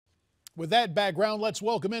With that background, let's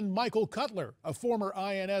welcome in Michael Cutler, a former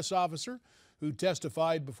INS officer who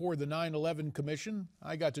testified before the 9/11 Commission.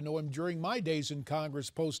 I got to know him during my days in Congress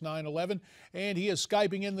post 9/11, and he is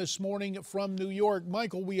Skyping in this morning from New York.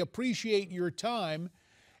 Michael, we appreciate your time.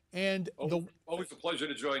 And always a pleasure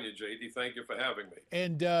to join you, JD. Thank you for having me.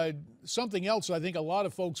 And something else I think a lot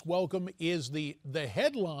of folks welcome is the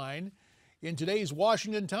headline in today's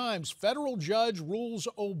Washington Times: federal judge rules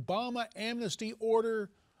Obama amnesty order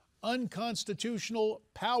unconstitutional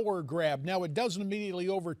power grab. Now, it doesn't immediately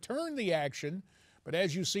overturn the action, but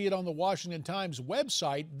as you see it on the Washington Times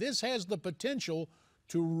website, this has the potential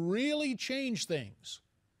to really change things.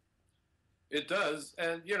 It does,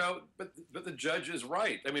 and but the judge is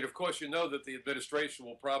right. I mean, of course, you know that the administration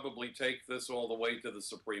will probably take this all the way to the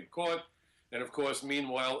Supreme Court, and of course,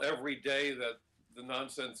 meanwhile, every day that the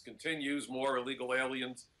nonsense continues, more illegal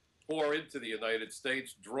aliens pour into the United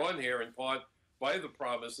States, drawn here in part by the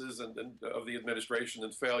promises of the administration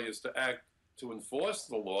and failures to act to enforce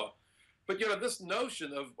the law. But this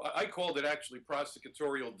notion of, I called it actually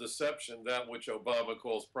prosecutorial deception, that which Obama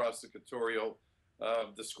calls prosecutorial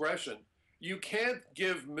discretion. You can't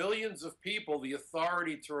give millions of people the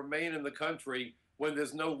authority to remain in the country when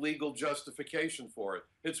there's no legal justification for it.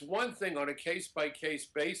 It's one thing on a case-by-case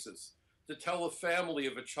basis to tell a family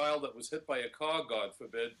of a child that was hit by a car, God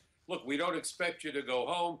forbid, look, we don't expect you to go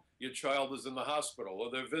home, your child is in the hospital, or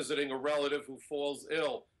they're visiting a relative who falls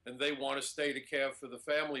ill and they want to stay to care for the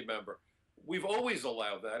family member. We've always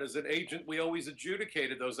allowed that. As an agent, we always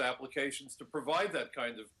adjudicated those applications to provide that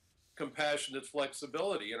kind of compassionate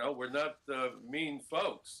flexibility. We're not mean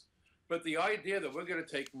folks. But the idea that we're going to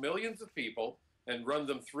take millions of people and run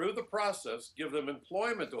them through the process, give them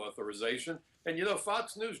employment authorization, and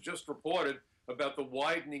Fox News just reported about the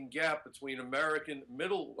widening gap between American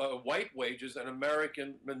white wages and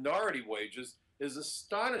American minority wages is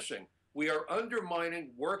astonishing. We are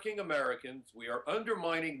undermining working Americans. We are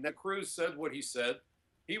undermining. Cruz said what he said.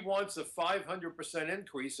 He wants a 500%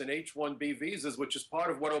 increase in H-1B visas, which is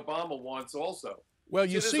part of what Obama wants also. Well,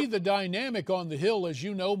 you see the dynamic on the Hill, as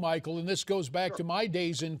you know, Michael, and this goes back to my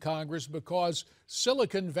days in Congress, because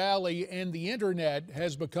Silicon Valley and the internet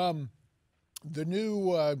has become the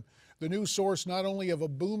new source not only of a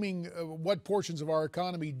booming, what portions of our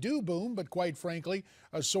economy do boom, but quite frankly,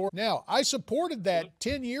 a source. Now, I supported that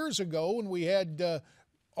 10 years ago when we had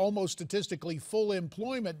almost statistically full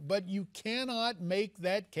employment, but you cannot make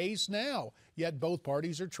that case now, yet both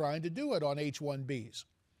parties are trying to do it on H-1Bs.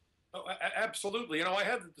 Oh, absolutely. I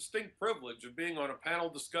had the distinct privilege of being on a panel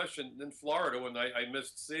discussion in Florida when I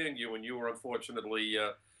missed seeing you, and you were unfortunately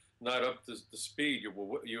not up to speed.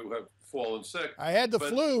 You have fallen sick. I had the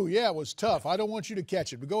flu. Yeah, it was tough. I don't want you to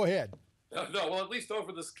catch it, but go ahead. No, well, at least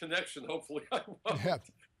over this connection, hopefully I won't. Yeah.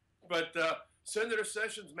 But Senator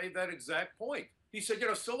Sessions made that exact point. He said,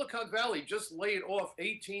 Silicon Valley just laid off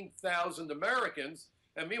 18,000 Americans,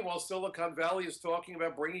 and meanwhile, Silicon Valley is talking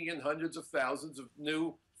about bringing in hundreds of thousands of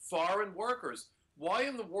new foreign workers. Why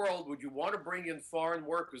in the world would you want to bring in foreign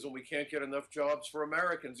workers when we can't get enough jobs for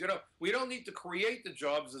Americans? We don't need to create the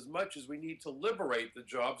jobs as much as we need to liberate the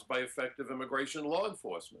jobs by effective immigration law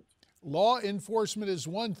enforcement. Law enforcement is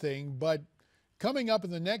one thing, but coming up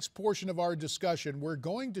in the next portion of our discussion, we're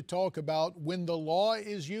going to talk about when the law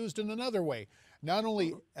is used in another way. Not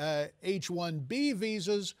only H-1B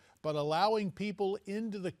visas, but allowing people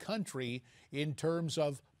into the country in terms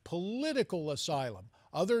of political asylum.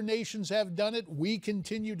 Other nations have done it. We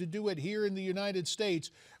continue to do it here in the United States.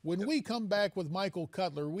 When we come back with Michael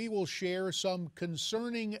Cutler, we will share some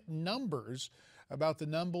concerning numbers about the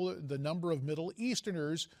number of Middle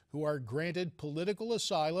Easterners who are granted political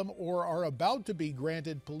asylum or are about to be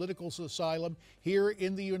granted political asylum here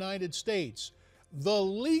in the United States. The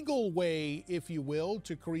legal way, if you will,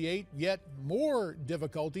 to create yet more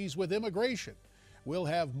difficulties with immigration. We'll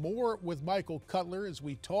have more with Michael Cutler as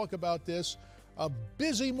we talk about this. A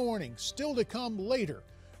busy morning still to come later.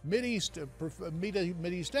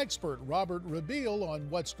 Mideast expert Robert Rabil on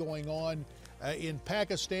what's going on in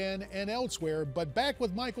Pakistan and elsewhere. But back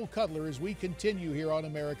with Michael Cutler as we continue here on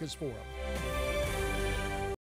America's Forum.